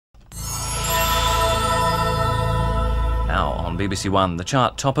On BBC One, the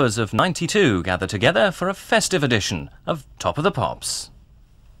chart toppers of '92 gather together for a festive edition of Top of the Pops.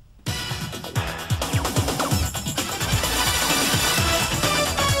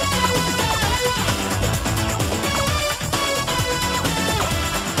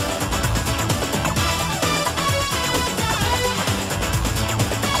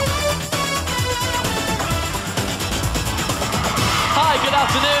 Hi, good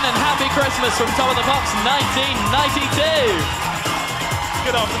afternoon and happy Christmas from Top of the Pops 1992.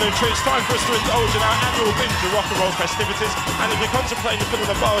 Good afternoon, True. It's time for us to indulge in our annual binge of rock and roll festivities. And if you're contemplating filling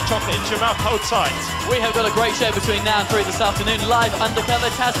a bar of chocolate into your mouth, hold tight. We have got a great show between now and 3 this afternoon. Live undercover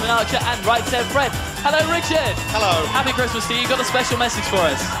Tasman Archer and Right Said Fred. Hello, Richard. Hello. Happy Christmas to you. Got a special message for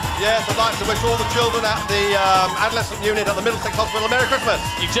us. Yes, I'd like to wish all the children at the adolescent unit at the Middlesex Hospital a Merry Christmas.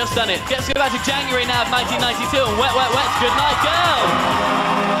 You've just done it. Let's go back to January now of 1992 and Wet, Wet, Wet's Good Night Girl.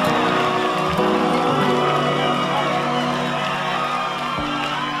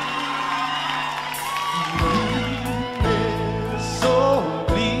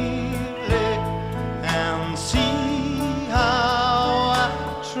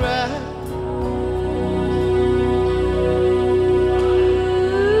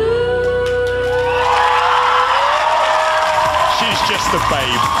 The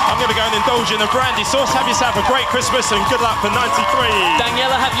babe. I'm going to go and indulge in the brandy sauce. Have yourself a great Christmas and good luck for '93.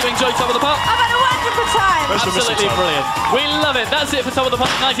 Daniela, have you enjoyed Top of the Pop? I've had a wonderful time. Absolutely brilliant. We love it. That's it for Top of the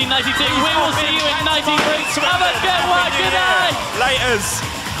Pop 1992. We will see you in '93. Have a good one. Good night. Laters.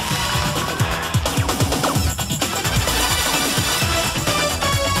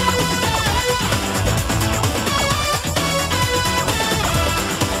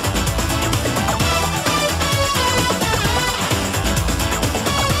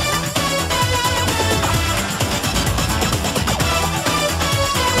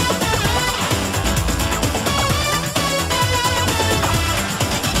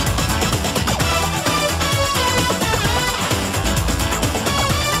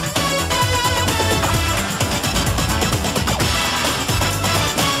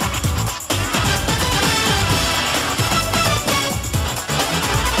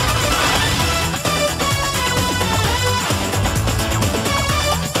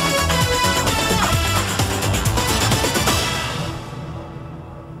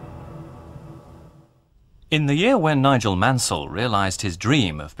 In the year when Nigel Mansell realised his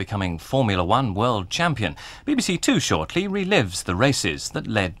dream of becoming Formula One world champion, BBC Two shortly relives the races that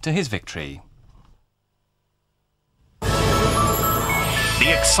led to his victory.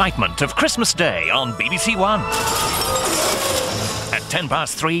 The excitement of Christmas Day on BBC One. At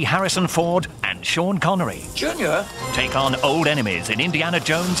 3:10, Harrison Ford and Sean Connery Junior take on old enemies in Indiana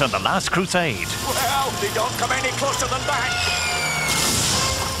Jones and the Last Crusade. Well, they don't come any closer than that.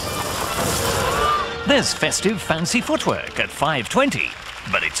 There's festive fancy footwork at 5:20,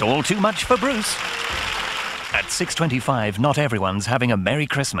 but it's all too much for Bruce. At 6:25, not everyone's having a Merry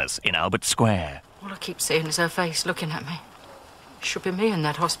Christmas in Albert Square. All I keep seeing is her face looking at me. It should be me in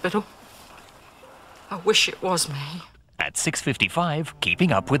that hospital. I wish it was me. At 6:55,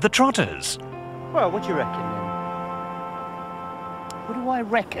 keeping up with the Trotters. Well, what do you reckon, then? What do I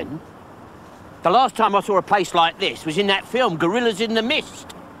reckon? The last time I saw a place like this was in that film, Gorillas in the Mist.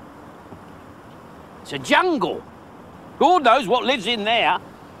 It's a jungle. Who knows what lives in there?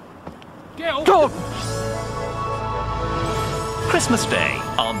 Christmas Day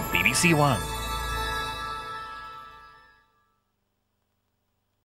on BBC One.